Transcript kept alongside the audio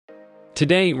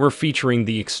Today, we're featuring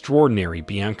the extraordinary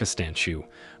Bianca Stanciu,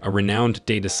 a renowned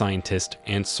data scientist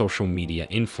and social media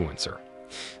influencer.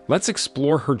 Let's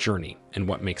explore her journey and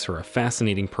what makes her a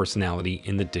fascinating personality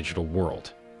in the digital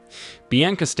world.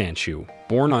 Bianca Stanciu,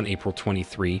 born on April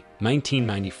 23,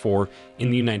 1994,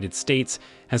 in the United States,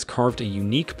 has carved a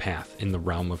unique path in the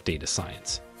realm of data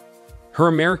science. Her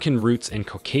American roots and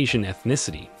Caucasian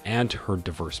ethnicity add to her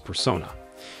diverse persona.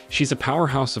 She's a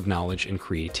powerhouse of knowledge and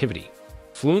creativity,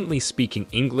 fluently speaking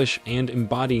English and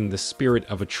embodying the spirit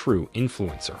of a true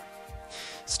influencer.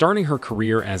 Starting her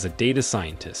career as a data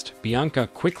scientist, Bianca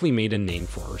quickly made a name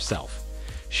for herself.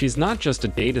 She's not just a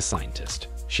data scientist,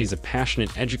 she's a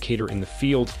passionate educator in the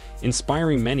field,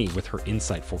 inspiring many with her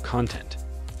insightful content.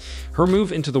 Her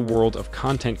move into the world of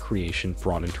content creation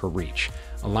broadened her reach,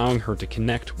 allowing her to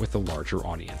connect with a larger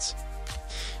audience.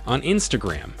 On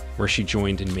Instagram, where she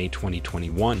joined in May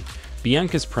 2021,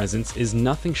 Bianca's presence is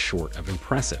nothing short of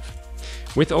impressive.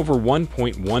 With over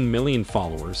 1.1 million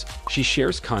followers, she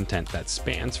shares content that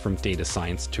spans from data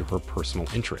science to her personal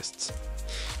interests.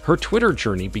 Her Twitter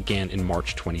journey began in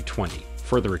March 2020,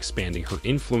 further expanding her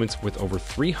influence with over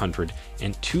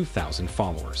 302,000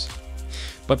 followers.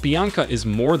 But Bianca is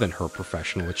more than her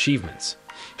professional achievements.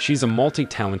 She's a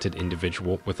multi-talented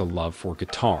individual with a love for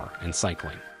guitar and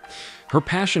cycling. Her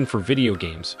passion for video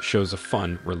games shows a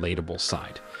fun, relatable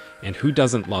side. And who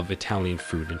doesn't love Italian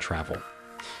food and travel?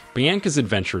 Bianca's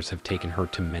adventures have taken her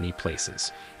to many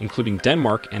places, including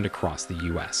Denmark and across the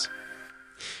US.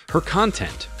 Her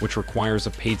content, which requires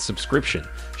a paid subscription,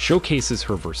 showcases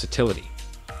her versatility.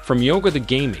 From yoga to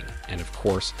gaming, and of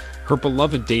course, her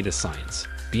beloved data science,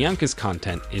 Bianca's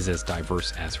content is as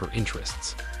diverse as her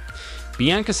interests.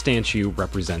 Bianca Stanciu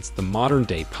represents the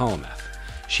modern-day polymath.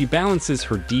 She balances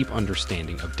her deep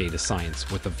understanding of data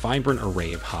science with a vibrant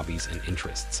array of hobbies and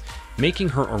interests, making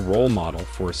her a role model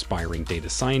for aspiring data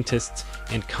scientists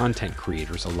and content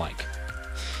creators alike.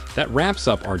 That wraps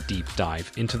up our deep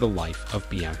dive into the life of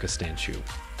Bianca Stanciu.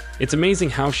 It's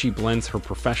amazing how she blends her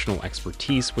professional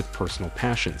expertise with personal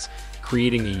passions,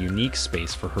 creating a unique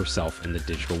space for herself in the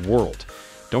digital world.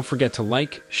 Don't forget to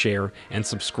like, share, and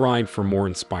subscribe for more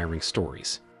inspiring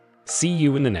stories. See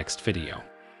you in the next video.